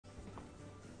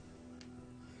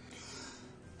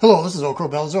Hello, this is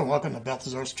OldCrowBalthazor. Welcome to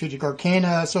Balthazar Strategic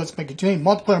Arcana. So it's been continuing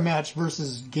multiplayer match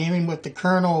versus Gaming with the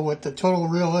Colonel with the Total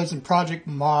Realism Project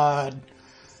mod.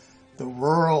 The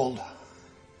world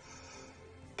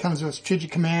comes with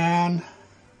Strategic Command.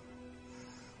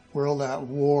 World at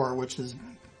War, which is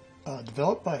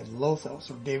developed by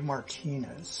Lothos or Dave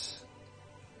Martinez.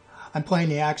 I'm playing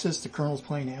the Axis. The Colonel's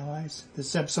playing Allies. This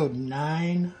is episode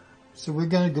 9. So we're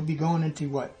going to be going into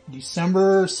what?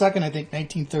 December 2nd, I think,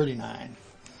 1939.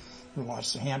 We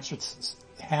watch the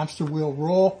hamster wheel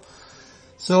roll.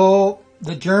 So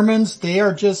the Germans, they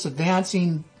are just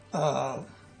advancing close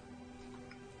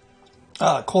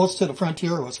to the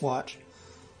frontier. Let's watch.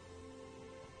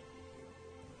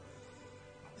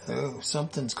 Oh,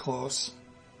 something's close.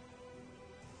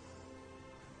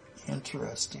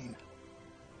 Interesting.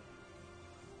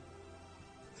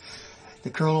 The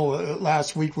Colonel,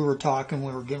 last week we were talking,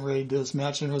 we were getting ready to do this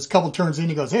match, and it was a couple turns in,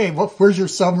 he goes, "Hey, where's your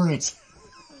submarines?"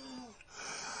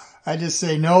 I just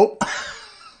say, nope.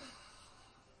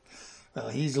 Well,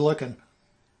 he's looking.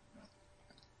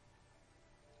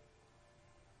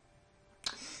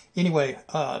 Anyway,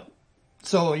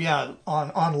 so yeah,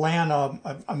 on land,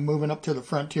 I'm moving up to the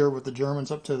frontier with the Germans,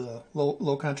 up to the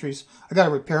low countries. I got to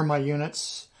repair my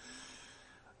units.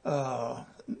 Some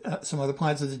other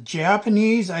plans. The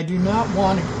Japanese, I do not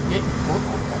want to get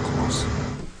that close.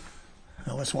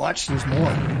 Now let's watch. There's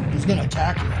more. He's going to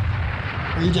attack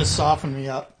you. Or he just softened me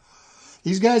up.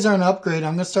 These guys are an upgrade.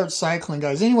 I'm going to start cycling,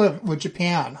 guys. Anyway, with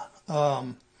Japan.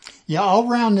 Yeah, I'll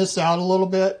round this out a little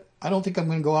bit. I don't think I'm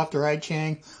going to go after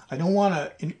Aichang. I don't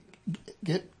want to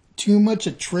get too much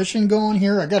attrition going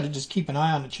here. I got to just keep an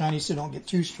eye on the Chinese so they don't get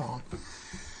too strong.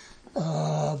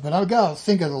 But I've got to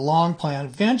think of the long plan.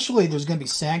 Eventually, there's going to be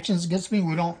sanctions against me.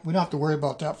 We don't have to worry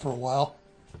about that for a while.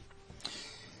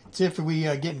 It's if we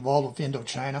get involved with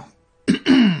Indochina,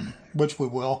 which we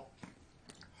will.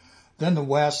 Then the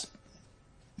West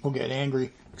will get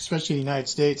angry, especially the United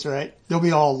States, right? They'll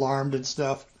be all alarmed and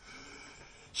stuff.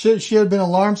 She had been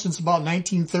alarmed since about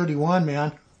 1931,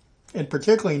 man. And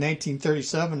particularly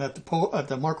 1937 at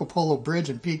the Marco Polo Bridge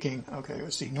in Peking. Okay,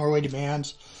 let's see. Norway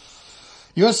demands.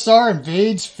 USSR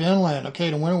invades Finland.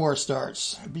 Okay, the Winter War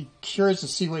starts. I'd be curious to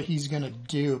see what he's going to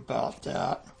do about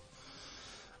that.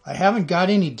 I haven't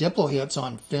got any Diplo hits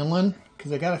on Finland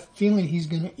because I got a feeling he's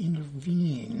going to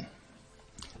intervene.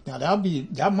 Now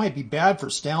that might be bad for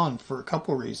Stalin for a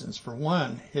couple of reasons. For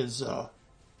one, his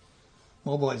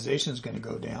mobilization is going to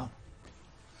go down.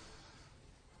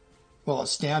 Well, his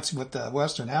stance with the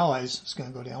Western Allies is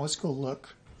going to go down. Let's go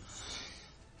look.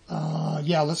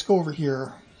 Yeah, let's go over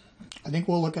here. I think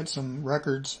we'll look at some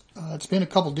records. It's been a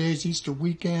couple days, Easter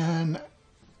weekend.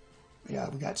 Yeah,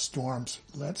 we got storms.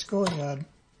 Let's go ahead.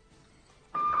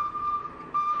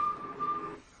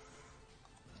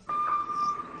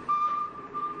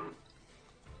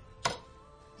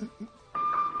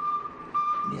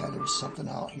 Yeah, there's something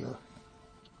out here.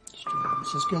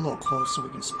 Let's just get a little close so we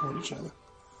can support each other.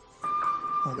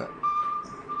 Okay.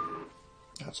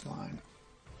 That's fine.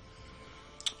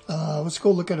 Let's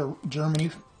go look at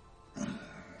Germany.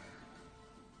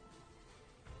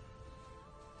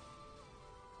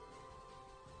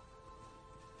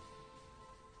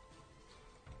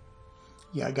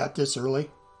 Yeah, I got this early.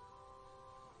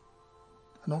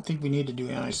 I don't think we need to do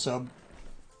anti-sub.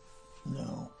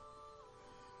 No.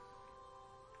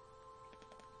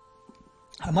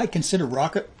 I might consider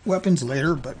rocket weapons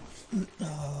later, but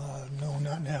no,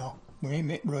 not now. We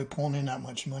ain't really pulling in that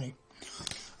much money.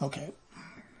 Okay.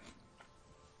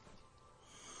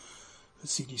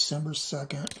 Let's see, December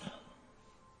 2nd.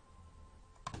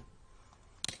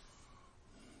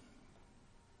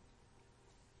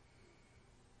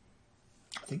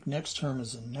 I think next term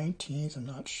is the 19th. I'm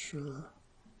not sure.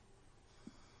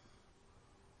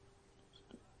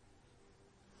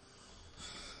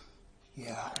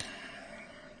 Yeah.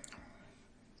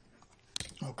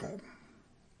 Okay.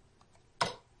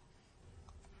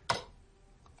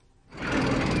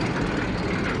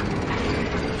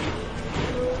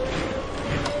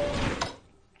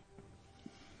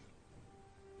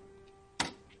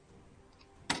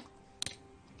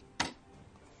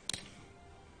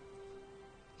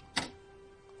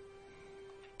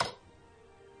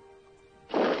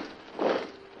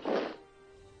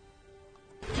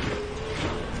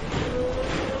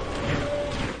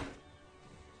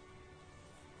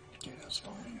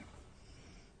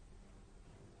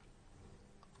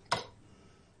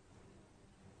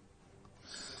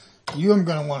 You I'm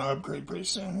going to want to upgrade pretty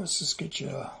soon. Let's just get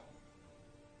you...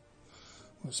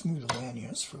 let's move the land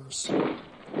units first.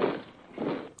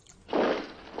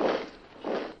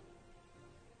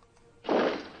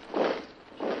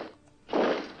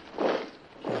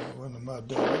 But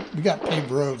we got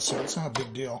paved roads, so it's not a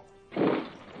big deal. You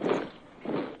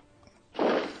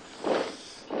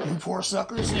poor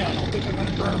suckers. Yeah, I don't think I'm going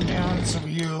to burn them down. It's over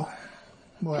you.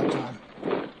 We'll have time.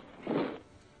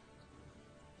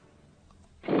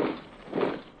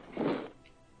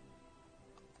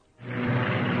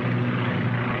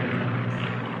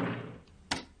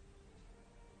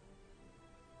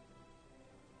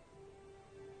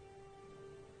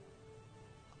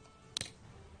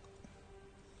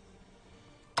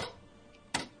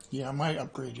 Yeah, I might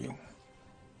upgrade you.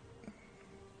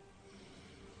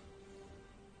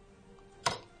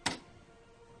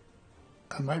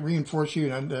 I might reinforce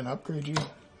you and then upgrade you.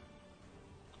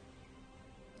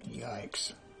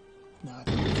 Yikes. Not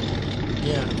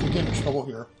again, if we get in trouble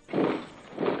here.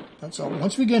 That's all.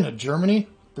 Once we get into Germany,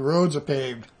 the roads are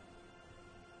paved.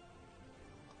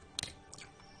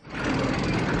 Alright,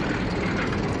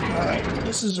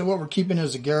 this is what we're keeping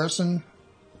as a garrison.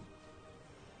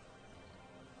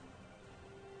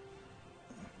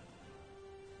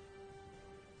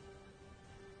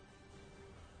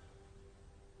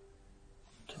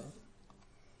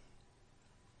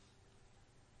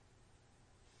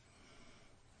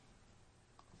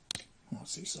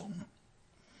 Let's see something.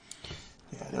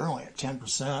 Yeah, they're only at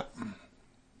 10%.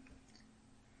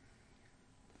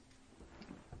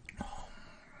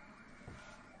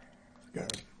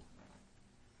 Good.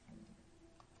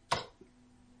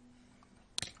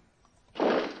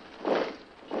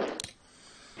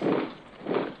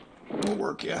 We'll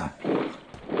work, yeah.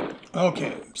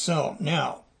 Okay, so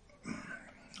now,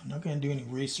 I'm not going to do any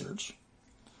research.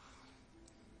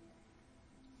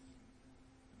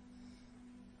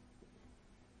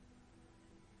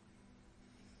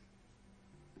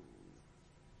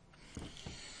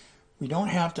 We don't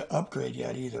have to upgrade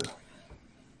yet either.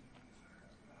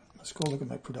 Let's go look at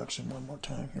my production one more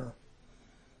time here.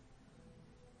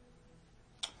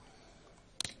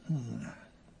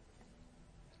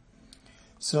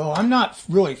 So I'm not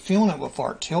really feeling it with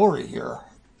artillery here.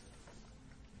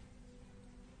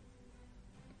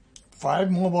 5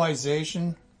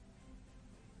 mobilization,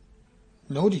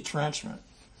 no detrenchment.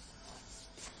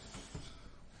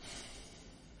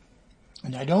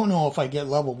 And I don't know if I get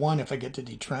level 1 if I get to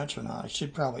detrench or not. I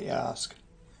should probably ask.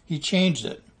 He changed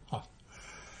it.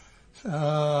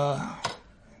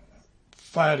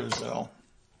 Fighters though.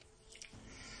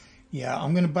 Yeah,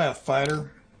 I'm going to buy a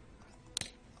fighter.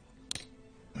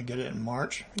 I get it in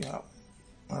March. Yeah.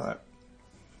 Alright.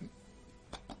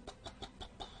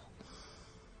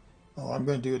 Oh, I'm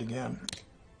going to do it again.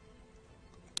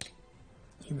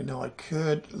 Even though I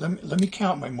could. Let me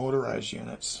count my motorized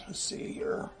units. Let's see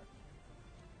here.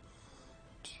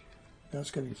 That's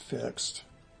going to be fixed.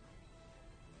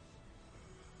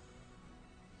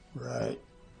 Right.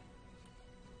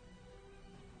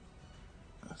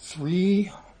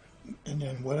 3, and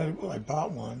then what I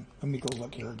bought one. Let me go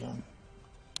look here again.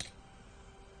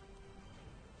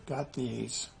 Got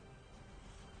these.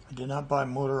 I did not buy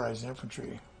motorized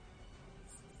infantry.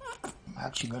 I'm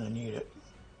actually going to need it.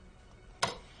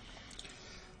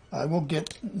 I will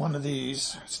get one of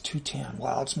these. It's 210.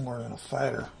 Wow, it's more than a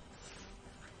fighter.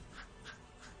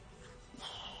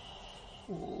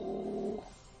 Oh.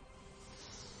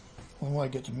 When will I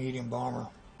get the medium bomber?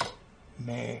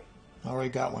 May. I already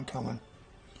got one coming.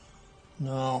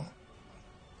 No.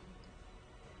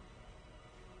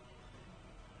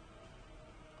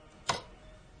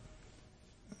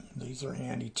 These are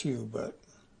handy too, but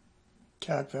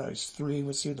attack value is 3.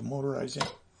 Let's see the motorizing.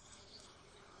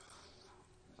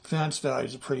 Defense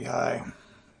values are pretty high.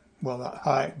 Well, not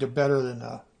high. They're better than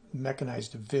a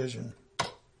mechanized division.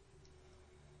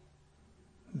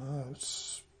 No,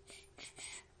 it's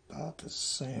about the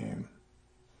same.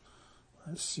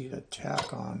 Let's see the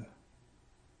attack on.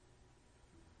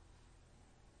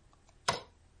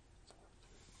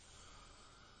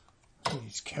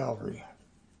 These cavalry.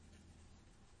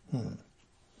 I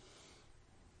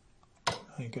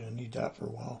ain't gonna need that for a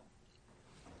while.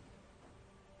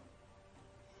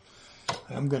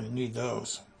 I'm gonna need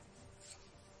those.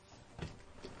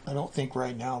 I don't think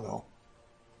right now though.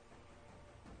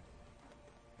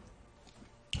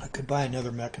 I could buy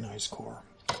another mechanized corps.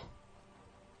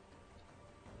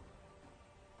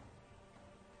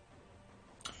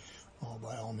 Oh,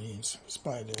 by all means, let's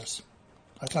buy this.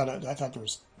 I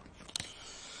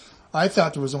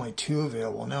thought there was only 2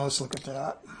 available. Now let's look at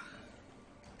that.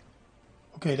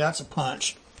 Okay, that's a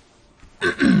punch.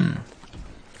 And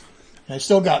I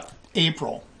still got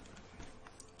April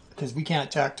because we can't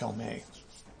attack till May.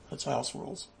 That's house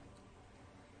rules.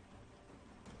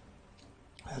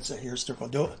 That's a here still.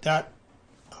 Do that.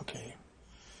 Okay.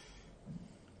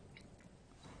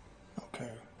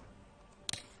 Okay.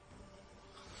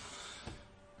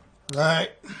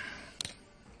 Right.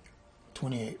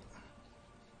 28.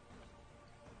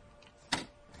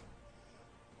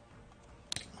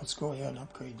 Let's go ahead and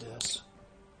upgrade this.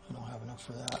 I don't have enough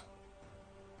for that.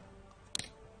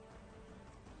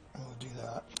 We'll do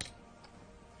that.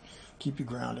 Keep you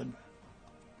grounded.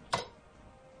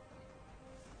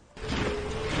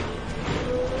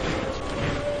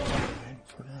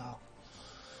 For now.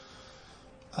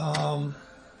 I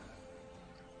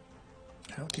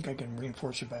don't think I can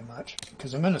reinforce it by much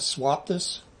because I'm going to swap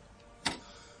this.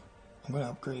 I'm going to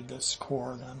upgrade this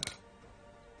core then.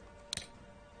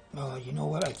 You know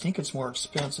what? I think it's more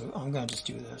expensive. I'm going to just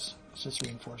do this. Let's just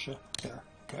reinforce it. There.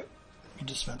 Okay. You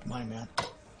just spent the money, man.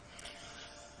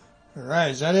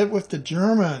 Alright, is that it with the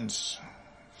Germans?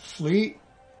 Fleet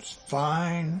is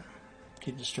fine.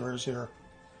 Keep destroyers here.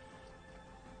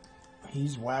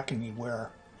 He's whacking me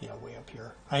where? Yeah, way up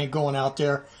here. I ain't going out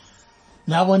there.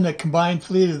 Now when the combined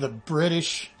fleet of the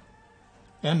British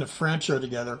and the French are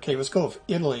together. Okay, let's go with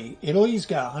Italy. Italy's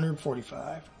got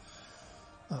 145.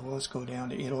 Well, let's go down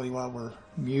to Italy while we're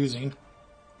musing.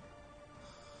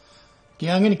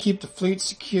 Yeah, I'm going to keep the fleet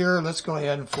secure. Let's go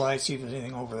ahead and fly, see if there's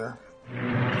anything over there.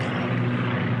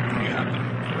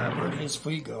 Yeah, where did his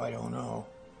fleet go? I don't know.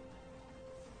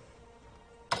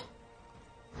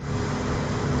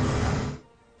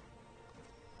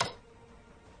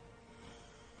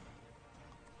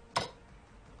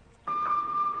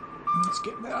 Let's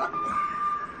get back.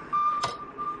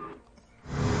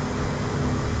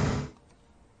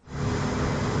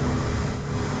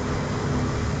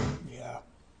 Yeah.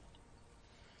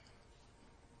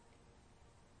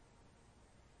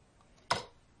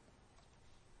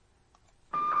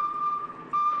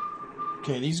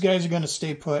 Okay, these guys are going to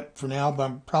stay put for now, but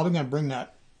I'm probably going to bring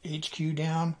that HQ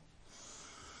down.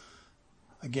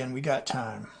 Again, we got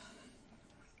time.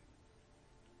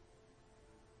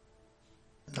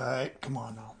 All right, come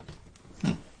on now.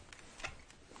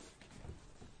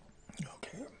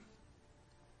 Okay.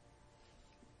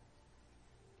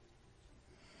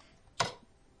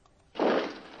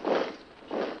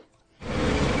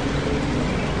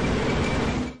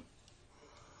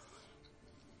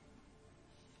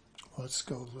 Let's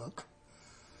go look.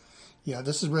 Yeah,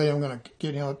 this is ready. I'm going to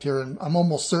get up here, and I'm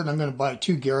almost certain I'm going to buy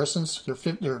 2 garrisons.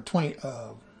 They're 20.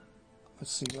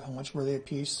 Let's see, how much were they a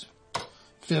piece?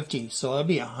 50, so that'd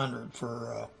be 100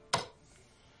 for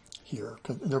here,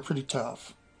 because they're pretty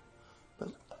tough. But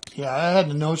yeah, I had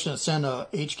the notion to send a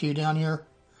HQ down here.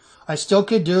 I still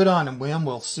could do it on a whim.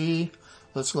 We'll see.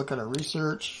 Let's look at our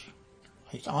research.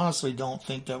 I honestly don't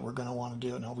think that we're going to want to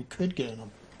do it. Now, we could get in a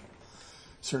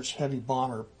search heavy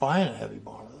bomber, buying a heavy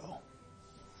bomber though.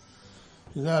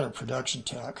 Do that or production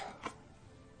tech.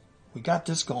 We got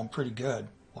this going pretty good.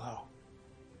 Wow.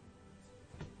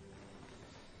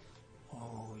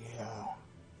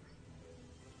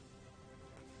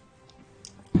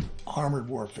 Armored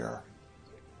warfare.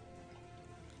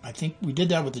 I think we did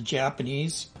that with the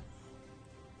Japanese.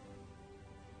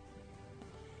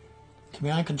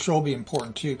 Command and control be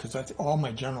important too, because all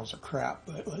my generals are crap.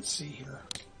 But let's see here.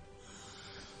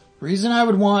 Reason I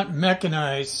would want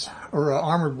mechanized or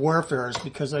armored warfare is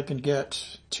because I can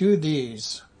get 2 of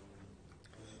these,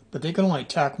 but they can only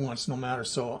attack once no matter.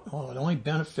 So it only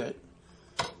benefit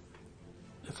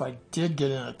if I did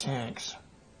get into tanks.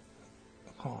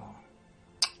 Oh.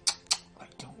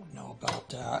 Know about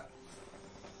that.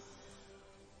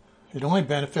 It only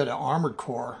benefit an armored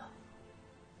corps.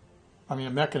 I mean a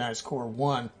mechanized corps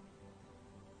 1.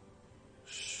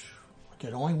 I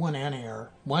get only 1 anti-air,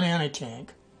 1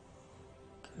 anti-tank.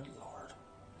 Good Lord.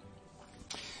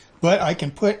 But I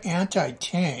can put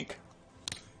anti-tank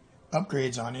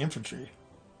upgrades on infantry.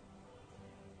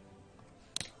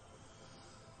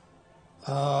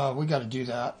 We got to do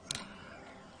that.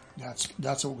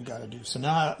 That's what we got to do. So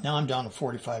now I'm down to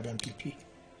 45 MPP.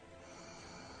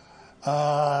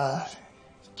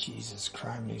 Jesus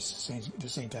Christ,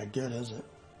 this ain't that good, is it?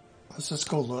 Let's just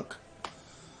go look.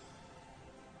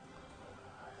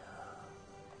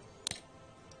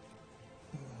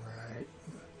 Alright.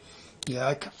 Yeah,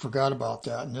 I forgot about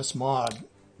that. And this mod,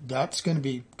 that's going to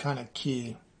be kind of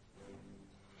key.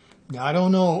 Now, I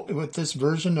don't know with this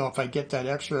version, though, if I get that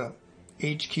extra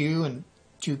HQ and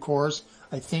 2 cores.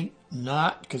 I think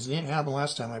not, because it didn't happen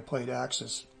last time I played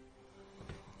Axis.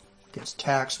 Gets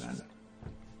taxed then.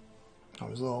 I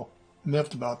was a little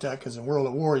miffed about that, because in World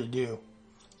at War you do.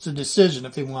 It's a decision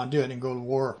if they want to do it and go to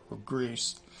war with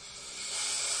Greece.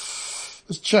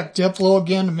 Let's check Diplo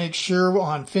again to make sure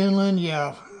on Finland.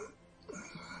 Yeah.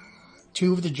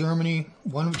 2 with the Germany,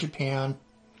 1 with Japan.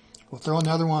 We'll throw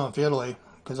another one with Italy,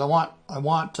 because I want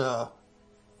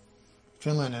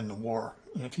Finland in the war.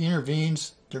 And if he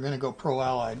intervenes, they're going to go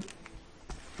pro-allied.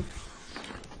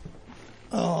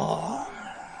 Oh,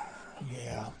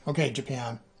 yeah. Okay,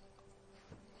 Japan.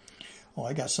 Oh,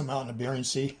 I got some out in the Bering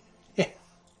Sea.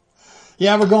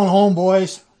 Yeah, we're going home,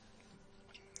 boys.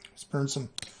 Let's burn some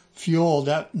fuel,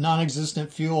 that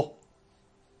non-existent fuel.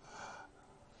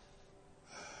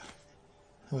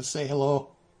 Let's say hello.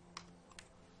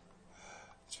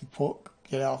 Let's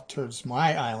get out towards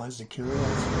my islands, the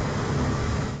Kuriles.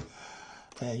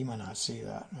 Yeah, you might not see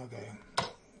that. Okay,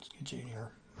 let's get you in here.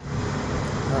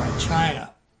 All right,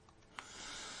 China.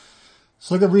 Let's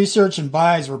look at research and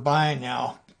buys. We're buying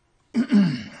now.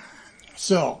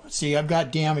 So, see, I've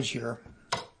got damage here.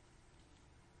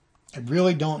 I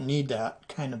really don't need that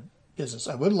kind of business.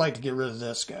 I would like to get rid of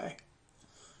this guy.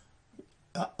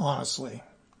 Honestly.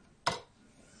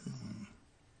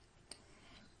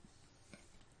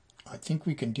 I think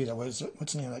we can do that. What's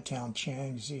the name of that town?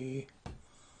 Changzi.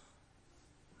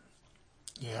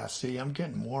 Yeah, see, I'm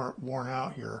getting worn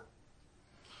out here.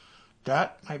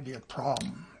 That might be a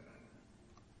problem.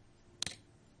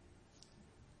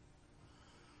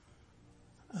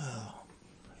 Oh,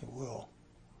 it will.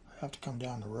 I have to come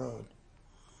down the road.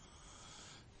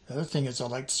 The other thing is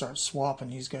I'd like to start swapping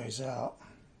these guys out.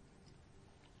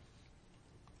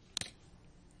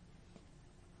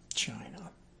 China.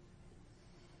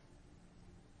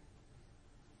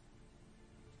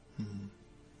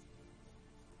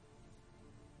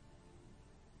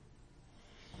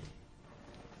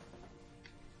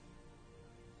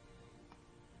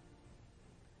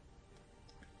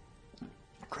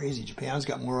 Crazy. Japan's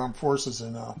got more armed forces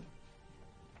than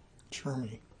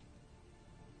Germany.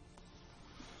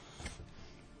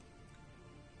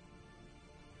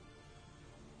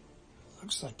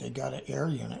 Looks like they got an air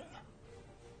unit.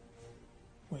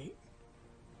 Wait.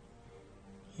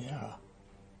 Yeah.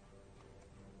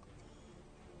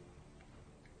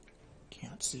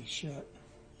 Can't see shit.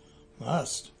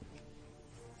 Must.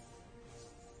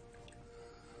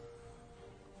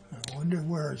 I wonder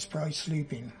where. He's probably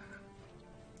sleeping.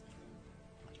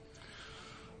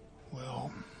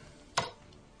 Well,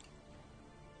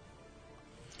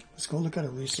 let's go look at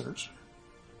our research.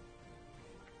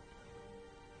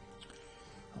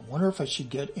 I wonder if I should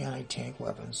get anti-tank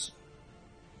weapons.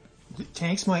 The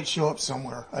tanks might show up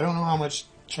somewhere. I don't know how much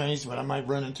Chinese, but I might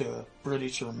run into a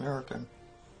British or American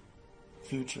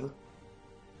future.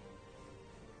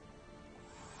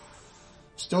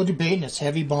 Still debating this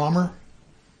heavy bomber.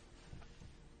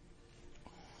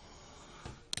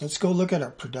 Let's go look at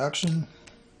our production.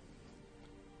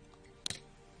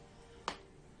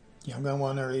 Yeah, I'm going to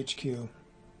want our HQ.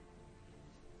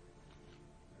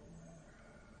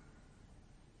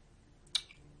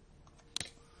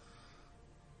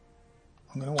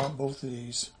 I'm going to want both of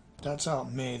these. That's out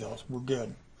in May, though. We're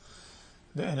good.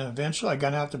 And eventually, I'm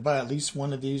going to have to buy at least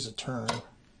one of these a turn.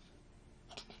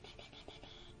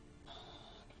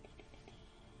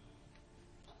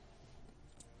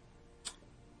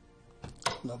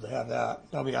 Love to have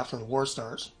that. That'll be after the war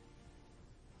starts.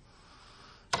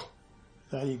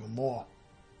 That even more.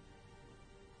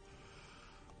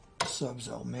 Subs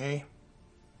out May.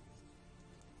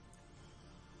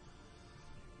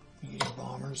 Medium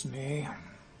bombers May.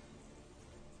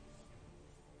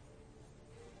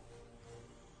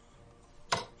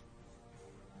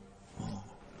 Oh.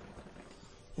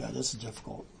 Yeah, this is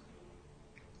difficult.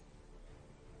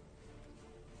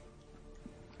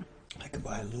 I could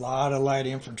buy a lot of light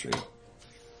infantry.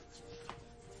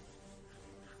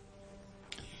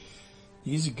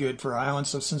 These are good for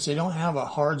islands, so since they don't have a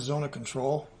hard zone of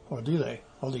control, or do they?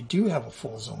 Oh, they do have a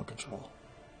full zone of control.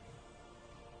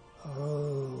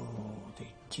 Oh, they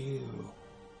do.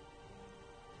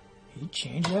 Did he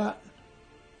change that?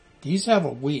 These have a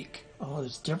weak. Oh,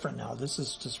 it's different now. This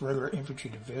is just regular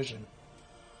infantry division.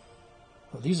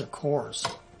 Oh, these are corps.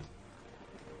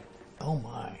 Oh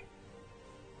my.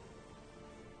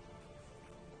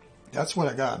 That's what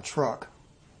I got on truck.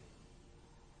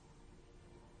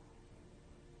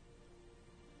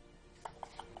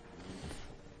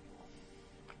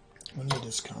 When did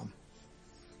this come?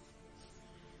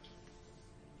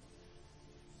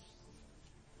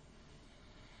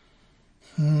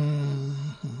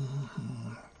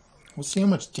 We'll see how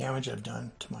much damage I've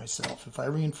done to myself. If I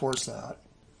reinforce that,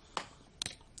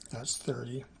 that's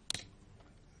 30. I'm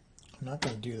not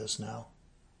going to do this now.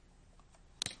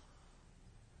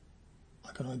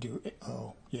 I'm going to do,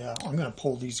 oh, yeah, I'm going to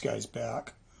pull these guys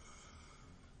back.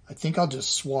 I think I'll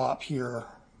just swap here.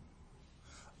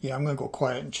 Yeah, I'm going to go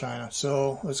quiet in China.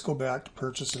 So let's go back to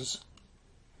purchases.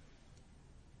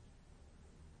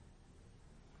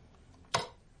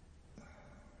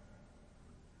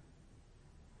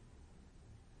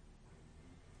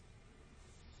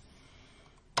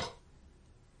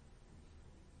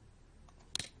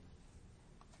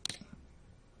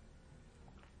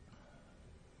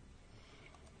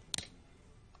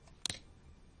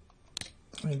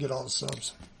 Let me get all the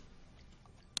subs.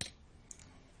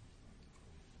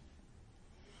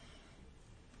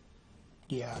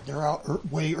 Yeah, they're out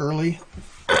way early.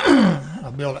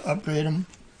 I'll be able to upgrade them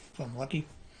if I'm lucky.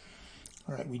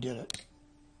 All right, we did it.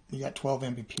 We got 12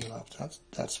 MVP left.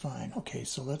 That's fine. Okay,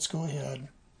 so let's go ahead.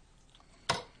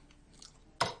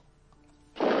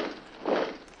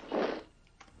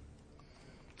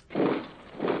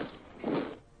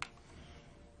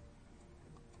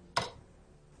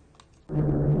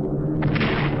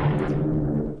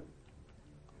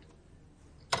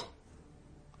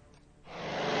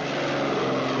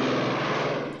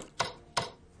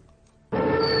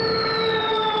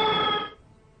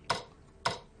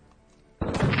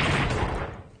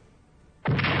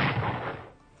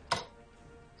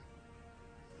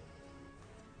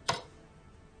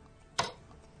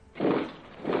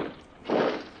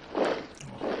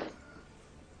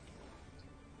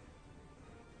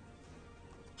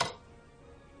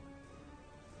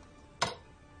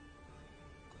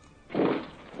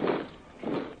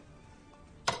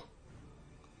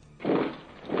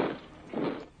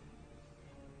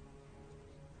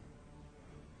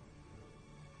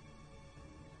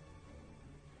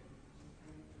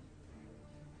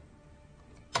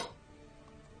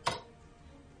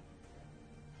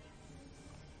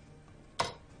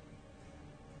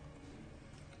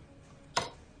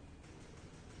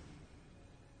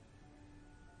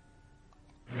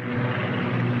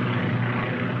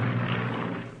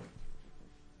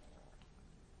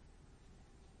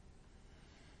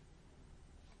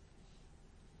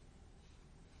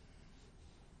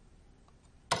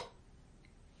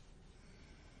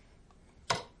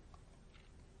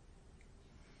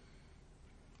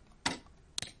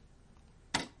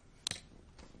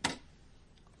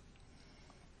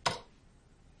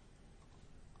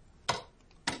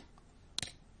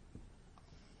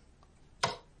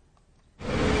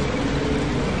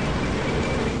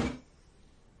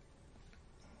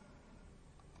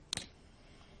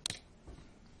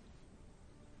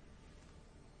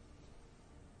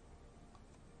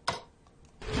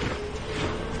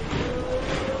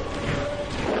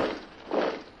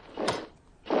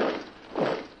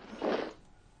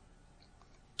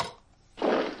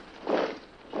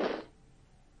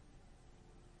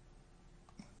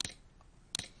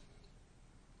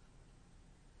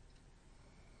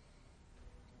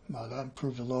 Well, that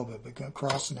improved a little bit, but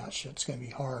crossing that shit's going to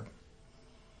be hard.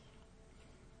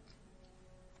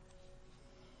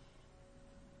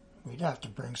 We'd have to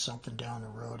bring something down the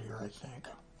road here, I think.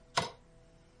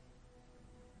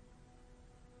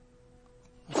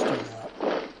 Let's do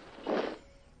that.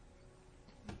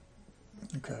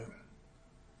 Okay.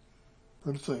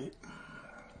 Pretty fleet.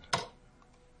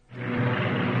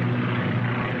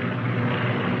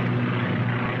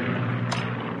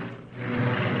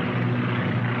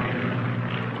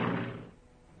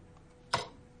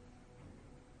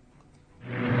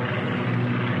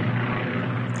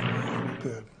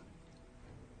 Good.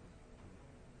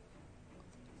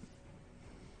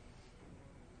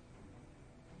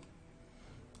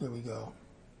 There we go.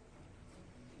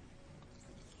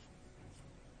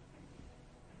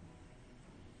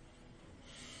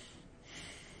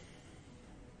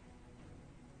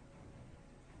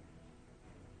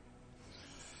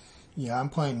 Yeah, I'm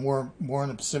playing War in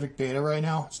the Pacific Beta right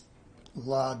now. It's a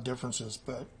lot of differences,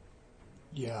 but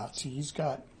yeah, see, he's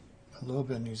got a little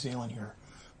bit of New Zealand here.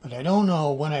 But I don't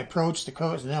know when I approach the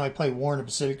coast. Now I play War in the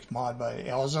Pacific mod by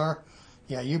Elazar.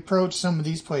 Yeah, you approach some of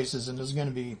these places and there's going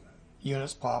to be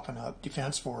units popping up.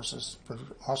 Defense forces for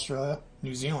Australia,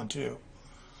 New Zealand too.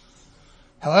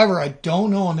 However, I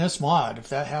don't know on this mod if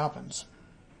that happens.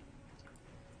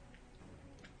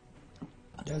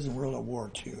 It does in World at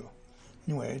War too.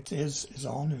 Anyway, it is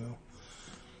all new.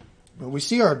 But we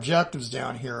see our objectives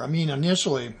down here. I mean,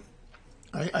 initially,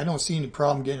 I don't see any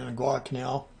problem getting in the Guadalcanal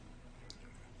Canal.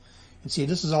 And see,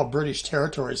 this is all British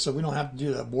territory, so we don't have to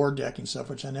do the war decking stuff,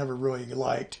 which I never really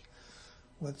liked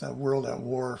with the World at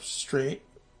War straight.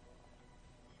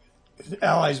 The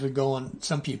Allies would go on,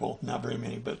 some people, not very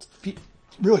many, but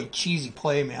really cheesy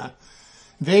play, man.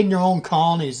 Invading your own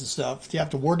colonies and stuff. You have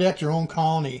to war deck your own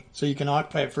colony so you can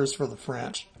occupy it first for the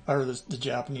French. Or the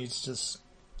Japanese, just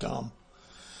dumb.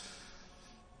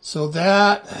 So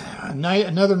that,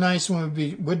 another nice one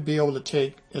would be able to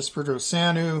take Espirito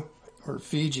Santo or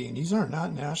Fiji. And these are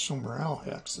not national morale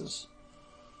hexes.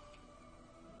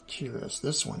 Curious.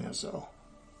 This one is, though.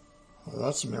 Well,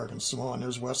 that's American Samoa, and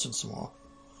there's Western Samoa.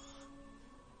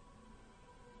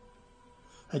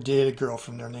 I dated a girl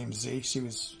from there named Z. She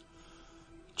was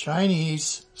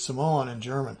Chinese, Samoan, and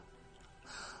German.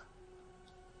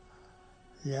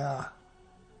 Yeah.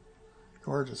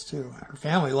 gorgeous too. Her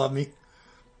family loved me.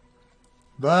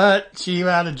 But she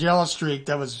had a jealous streak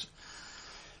that was,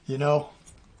 you know,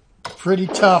 pretty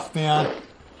tough, man,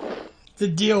 to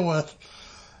deal with.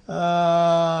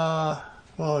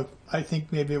 Well, I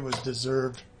think maybe it was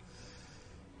deserved.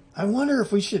 I wonder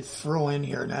if we should throw in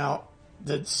here now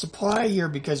the supply here,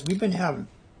 because we've been having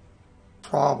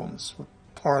problems with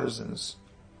partisans.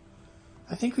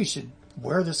 I think we should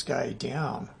wear this guy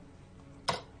down.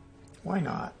 Why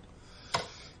not?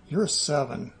 You're a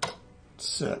 7,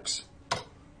 6.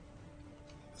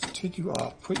 Let's take you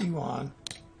off, put you on.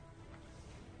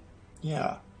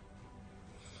 Yeah.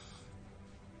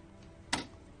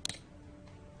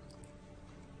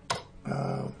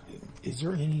 Is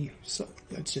there any...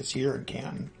 That's just here in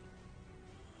Canton.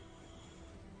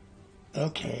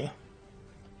 Okay.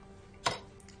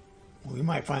 Well, we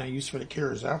might find a use for the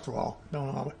carriers after all.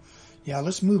 Don't know. Yeah,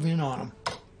 let's move in on them.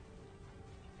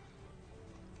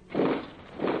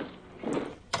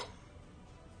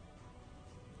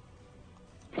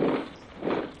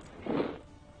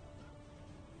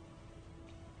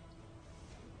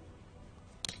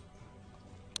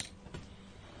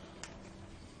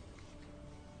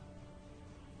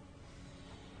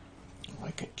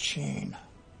 Like a chain.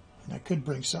 And I could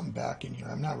bring something back in here.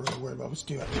 I'm not really worried about it. Let's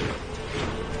do it.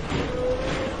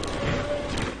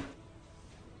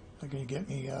 Is that going to get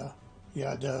me?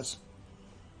 Yeah, it does.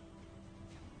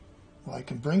 Well, I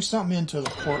can bring something into the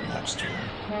port next turn.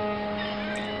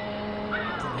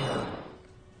 From here.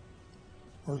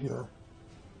 Or here.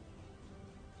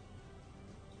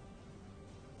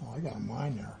 Oh, I got a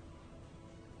mine there.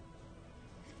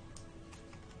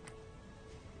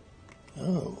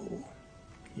 Oh.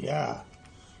 Yeah.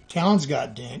 Town's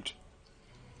got dinked.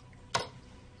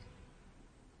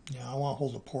 Yeah, I want to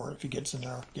hold the port. If he gets in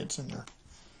there, gets in there.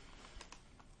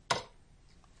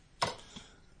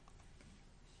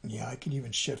 Yeah, I can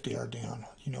even shift air down.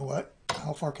 You know what?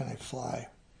 How far can I fly?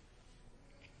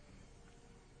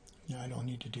 No, I don't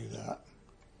need to do that.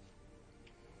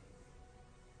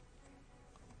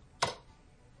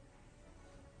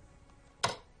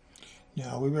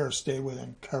 No, we better stay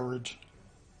within coverage.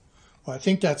 Well, I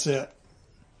think that's it.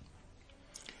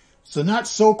 So not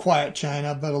so quiet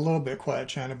China, but a little bit quiet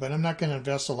China, but I'm not going to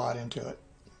invest a lot into it.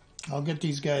 I'll get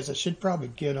these guys. I should probably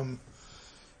get them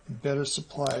in better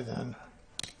supply then.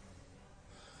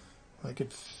 I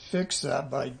could fix that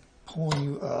by pulling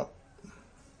you up.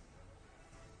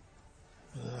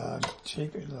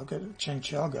 Take a look at Cheng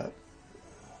Chalgut.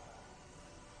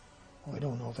 Oh, I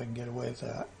don't know if I can get away with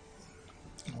that.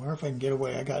 I wonder if I can get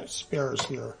away. I got spares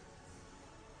here.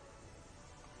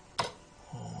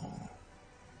 Oh.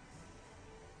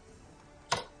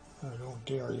 I don't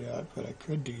dare yet, but I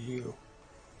could do you.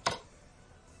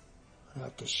 I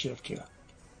have to shift you.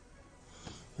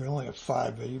 You're only at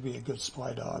 5, but you'd be a good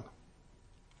spy dog.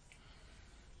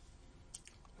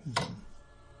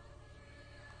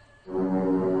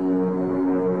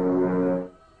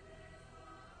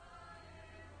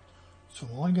 So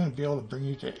I'm only going to be able to bring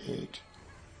you to 8.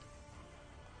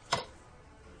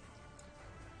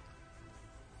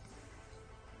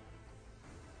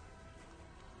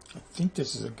 I think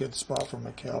this is a good spot for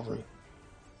my cavalry.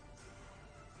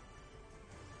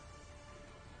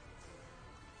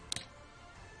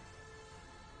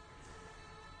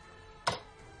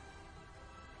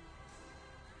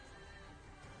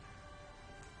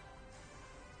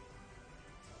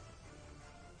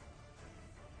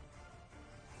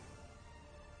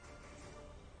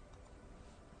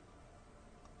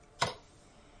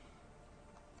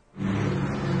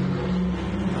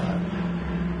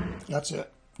 That's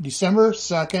it. December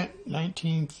 2nd,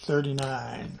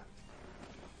 1939.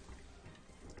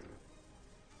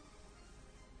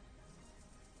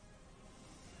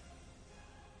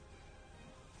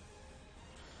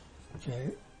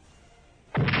 Okay.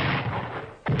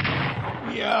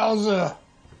 Yowza.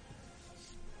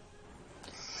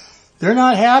 They're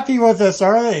not happy with us,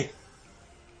 are they?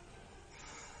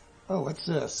 Oh, what's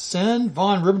this? Send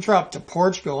von Ribbentrop to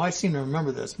Portugal. I seem to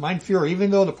remember this. Mein Führer,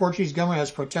 even though the Portuguese government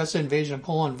has protested invasion of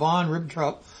Poland, von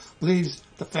Ribbentrop believes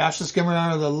the fascist government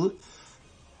under the...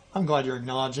 I'm glad you're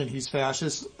acknowledging he's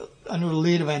fascist. Under the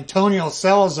lead of Antonio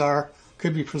Salazar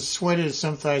could be persuaded to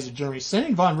sympathize with Germany.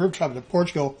 Sending von Ribbentrop to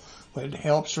Portugal would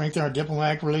help strengthen our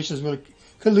diplomatic relations.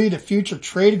 Could lead to future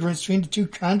trade agreements between the two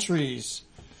countries.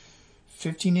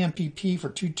 15 MPP for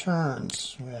 2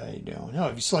 turns. I don't know.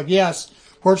 If you select yes,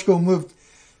 Portugal moved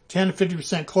 10 to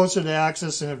 50% closer to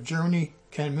Axis, and if Germany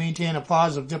can maintain a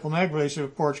positive diplomatic relationship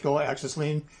with Portugal, Axis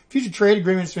lean, future trade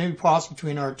agreements may be possible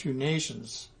between our two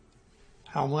nations.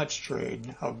 How much trade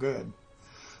and how good?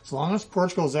 As long as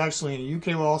Portugal is actually in the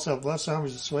UK, will also have less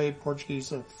armies to sway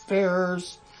Portuguese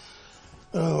affairs.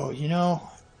 Oh, you know,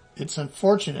 it's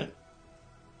unfortunate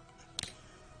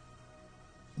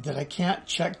that I can't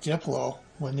check Diplo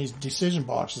when these decision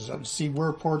boxes up to see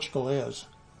where Portugal is.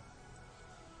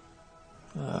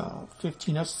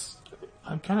 15,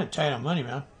 I'm kind of tight on money,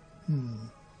 man.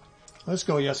 Let's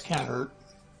go, yes, can't hurt.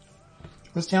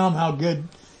 Let's tell them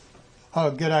how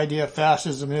a good idea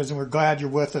fascism is, and we're glad you're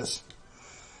with us.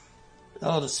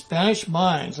 Oh, the Spanish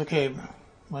mines. Okay,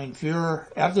 mein Führer.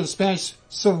 After the Spanish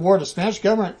Civil War, the Spanish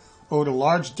government owed a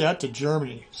large debt to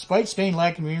Germany. Despite Spain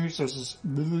lacking many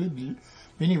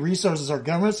resources, our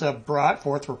governments have brought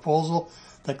forth a proposal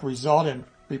that could result in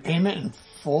repayment in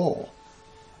full.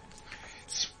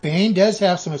 Spain does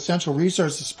have some essential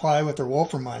resources to supply with their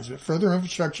Wolfram mines, but further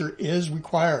infrastructure is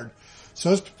required.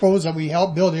 So it's proposed that we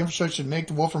help build the infrastructure to make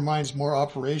the Wolfram mines more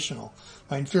operational.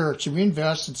 Mein Führer, should we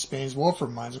invest in Spain's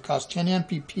Wolfram mines? It costs 10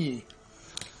 MPP.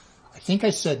 I think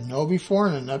I said no before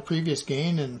in a previous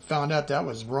game and found out that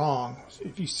was wrong.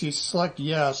 If you select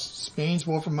yes, Spain's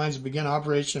Wolfram mines will begin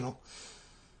operational.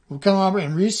 Will become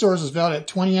operational, and resources valued at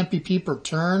 20 MPP per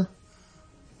turn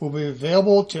will be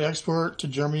available to export to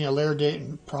Germany at a later date,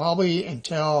 and probably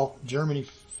until Germany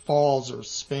falls or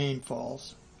Spain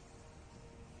falls.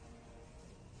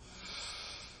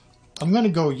 I'm going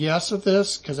to go yes with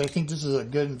this because I think this is a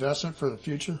good investment for the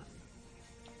future.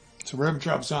 So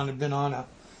Ribbentrop's have been on a...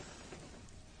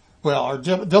 Well, our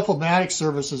diplomatic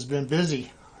service has been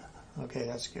busy. Okay,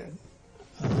 that's good.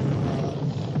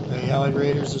 The Allied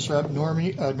raiders disrupt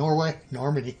Norway.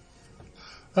 Normandy.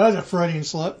 That was a Freudian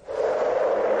slip.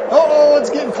 Oh,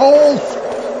 it's getting cold.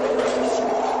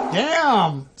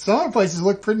 Damn. Some other places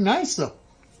look pretty nice, though.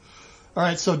 All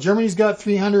right, so Germany's got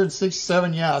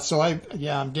 367. Yeah, so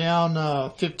I'm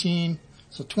down 15.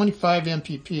 So 25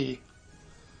 MPP.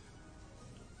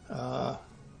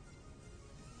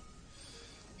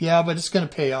 Yeah, but it's going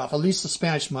to pay off. At least the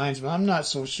Spanish mines. But I'm not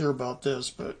so sure about this,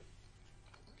 but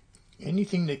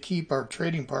anything to keep our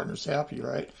trading partners happy,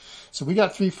 right? So we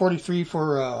got 343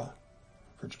 for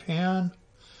Japan.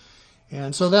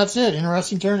 And so that's it.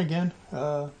 Interesting turn again.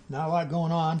 Not a lot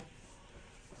going on.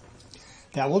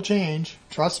 That will change.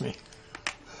 Trust me.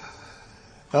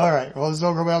 All right. Well, this is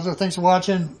OldCrowBalthazor. Thanks for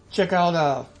watching. Check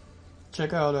out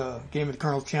Game with the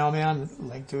Colonel's channel, man.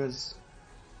 Link to his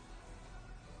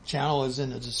channel is in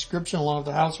the description along with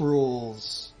the house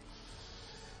rules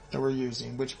that we're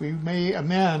using, which we may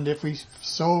amend if we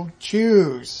so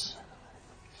choose.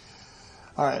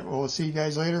 All right. Well, we'll see you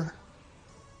guys later.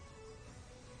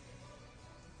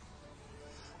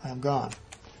 I'm gone.